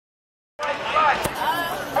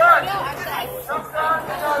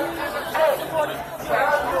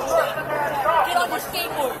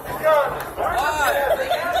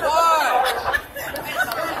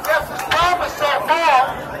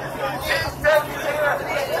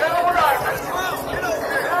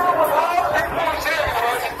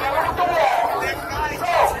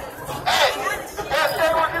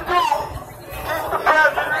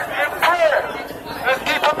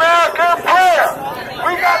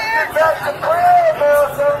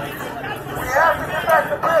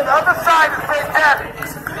satanic.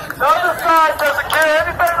 The other side doesn't care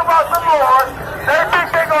anything about the Lord. They think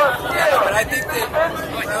they're going to steal. But I think that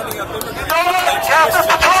rounding up immigrants. You know what? Catholics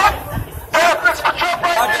for Trump? Catholics for Trump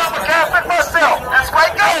right now. I'm a Catholic myself. Let's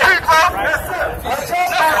wake up, people. Let's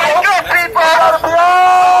wake up, people. Gotta be on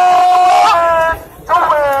to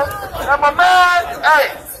win. And my man, hey,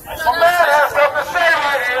 my man has something to say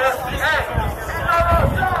right here. Hey, he's on our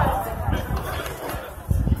side.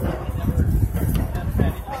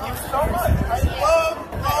 Thank you so much. Love.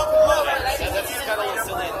 That's kind of a little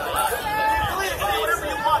silly. Whatever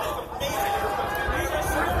you want.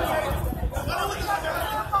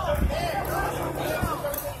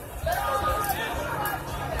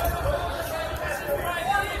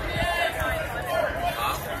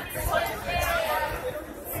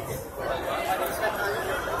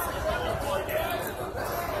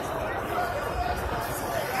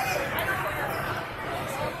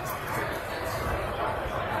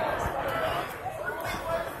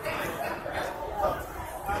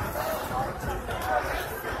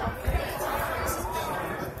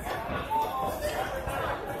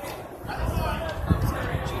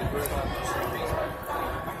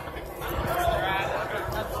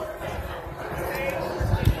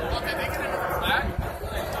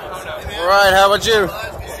 All right, how about you?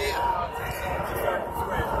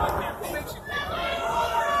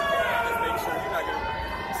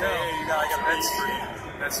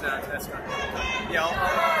 That's not. Yeah, I'll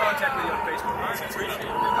contact with you on Facebook. Appreciate it.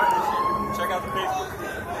 Check out the Facebook.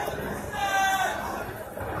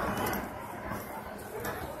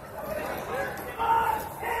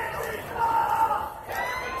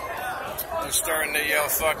 I'm starting to yell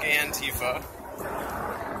 "fuck Antifa."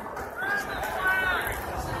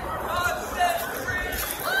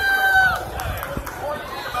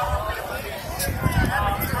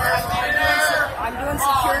 I'm doing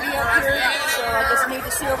security up here, so I just need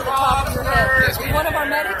to see over the top of your head. Are you one of our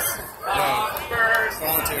medics? No.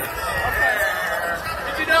 Volunteer. Okay.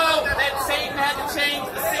 Did you know that Satan had to change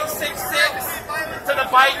the 666 to the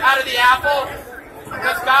bite out of the apple?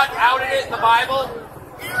 Because God outed it in the Bible?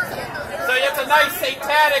 So it's a nice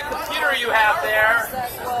satanic computer you have there.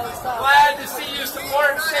 Glad to see you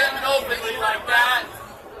support Satan openly like that.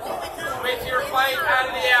 With your bite out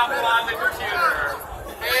of the apple on the computer.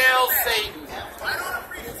 Hail Satan.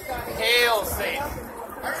 Hail Satan.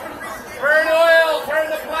 Burn oil, turn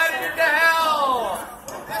the planet into hell.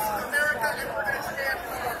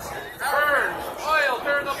 Burn oil,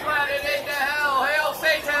 turn the planet into hell. Hail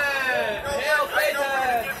Satan. Hail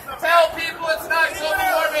Satan. Tell people it's not global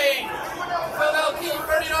warming. So they'll keep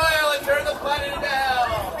burning oil and turn the planet into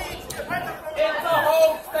hell. It's a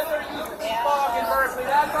hoax that there used to be fog in Berkeley.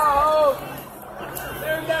 That's a hoax.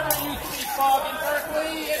 There never used to be fog in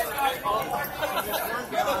Berkeley. It's not fog.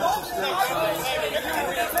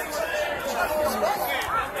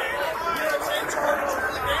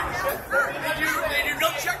 They do no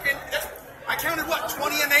checking. I counted what,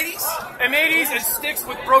 20 M80s? M80s and sticks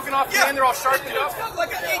with broken off hand. They're all sharpened up. It's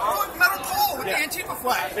like an 8-foot metal pole with the Antifa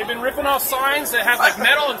flag. They've been ripping off signs that have like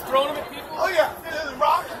metal and throwing them at people. Oh yeah, the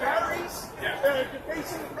rock batteries. Yeah.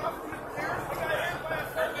 Defacing the rock.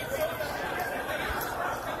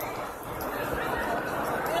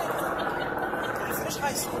 Finish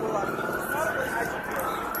high school. Not really high school.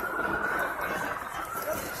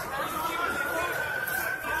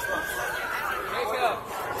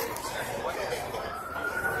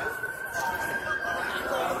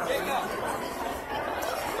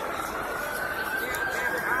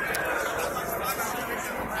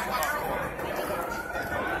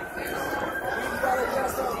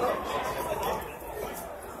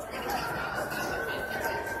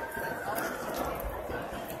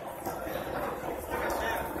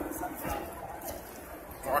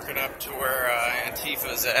 Walking up to where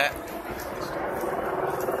Antifa's at.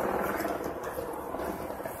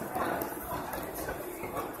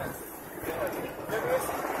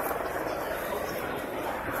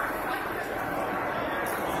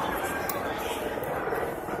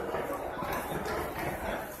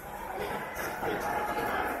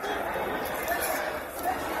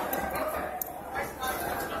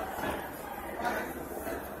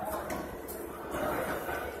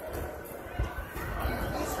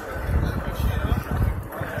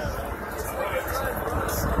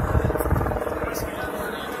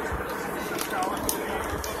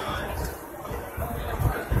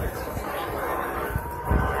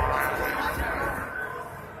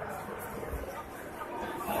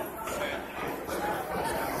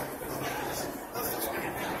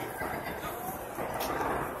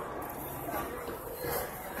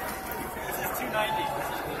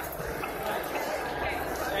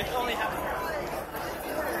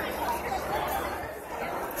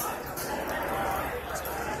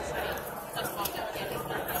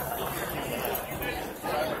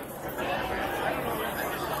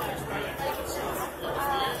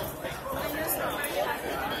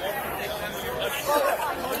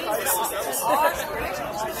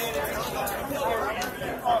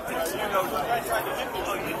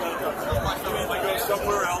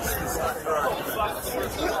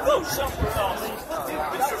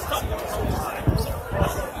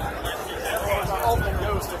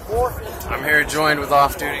 I'm here joined with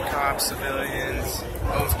off-duty cops, civilians,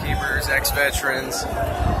 oath keepers, ex-veterans,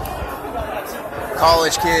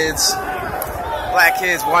 college kids, black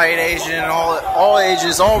kids, white, Asian, all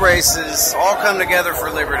ages, all races, all come together for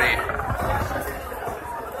liberty.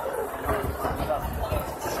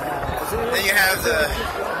 Then you have the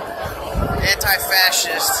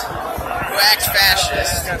anti-fascist who acts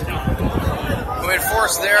fascist, who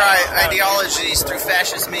enforce their ideologies through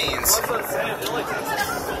fascist means.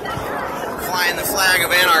 Flying the flag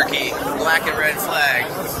of anarchy, black and red flag.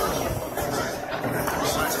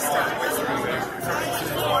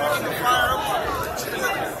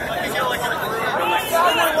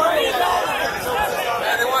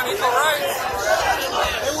 They want equal rights.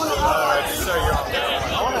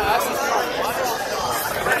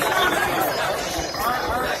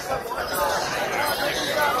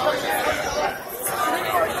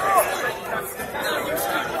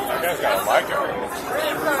 That guy's got a mic over.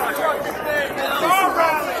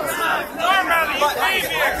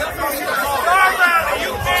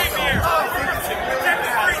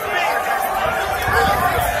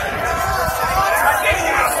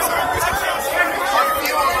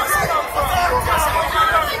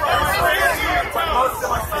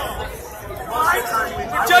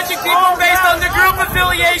 Judging people based on their group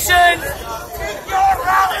affiliation.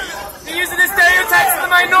 They're using the stereotypes of the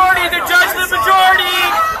minority to judge the majority.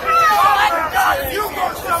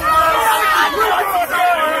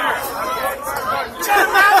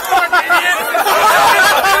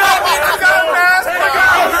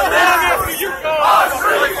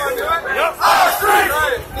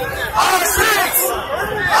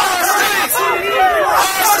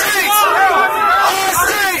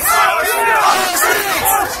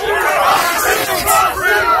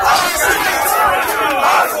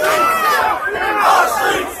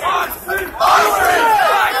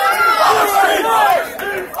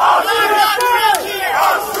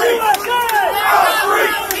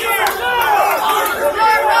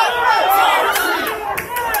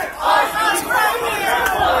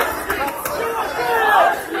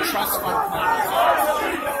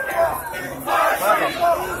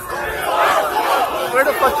 Where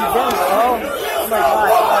the fuck you been, bro? Oh my god,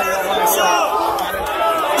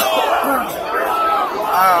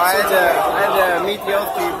 I had to meet the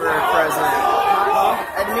Oath Keeper president.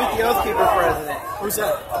 I had to meet the Oath Keeper president. Who's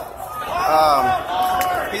that?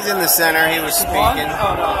 He's in the center, he was speaking.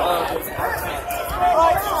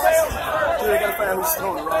 Dude, I gotta find out who's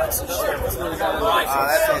throwing rocks and shit.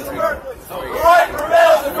 That sounds good. The right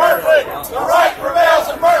prevails in Berkeley! The right prevails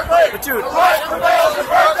in Berkeley! But dude, The right prevails in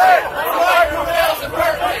Berkeley! The right prevails in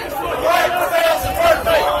Berkeley! The right prevails in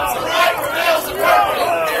Berkeley! The right prevails in Berkeley! The right prevails in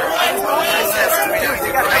Berkeley!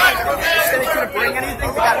 They said they couldn't bring anything,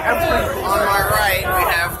 they got everything. On my right, we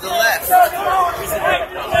have the left.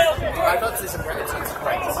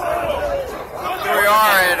 Here we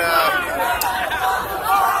are at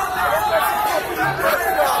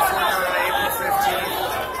April 15th.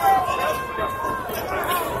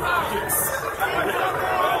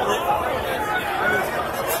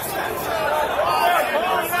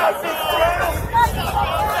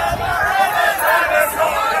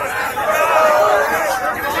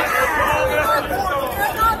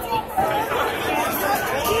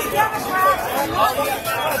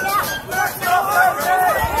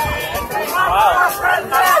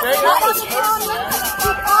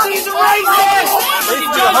 He's a racist!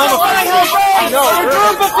 I know.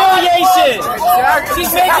 Group affiliation!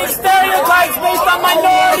 She's making stereotypes based on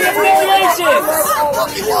minority affiliation!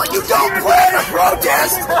 Well, you don't plan a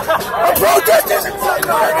protest. A protest isn't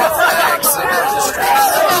flags and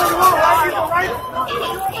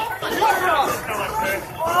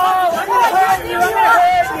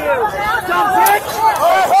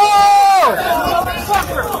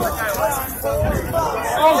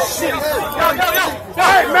Oh shit! Yo!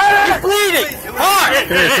 Hey, man! He's bleeding! Hard!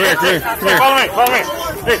 Here. Follow me.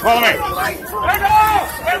 Hey, follow me.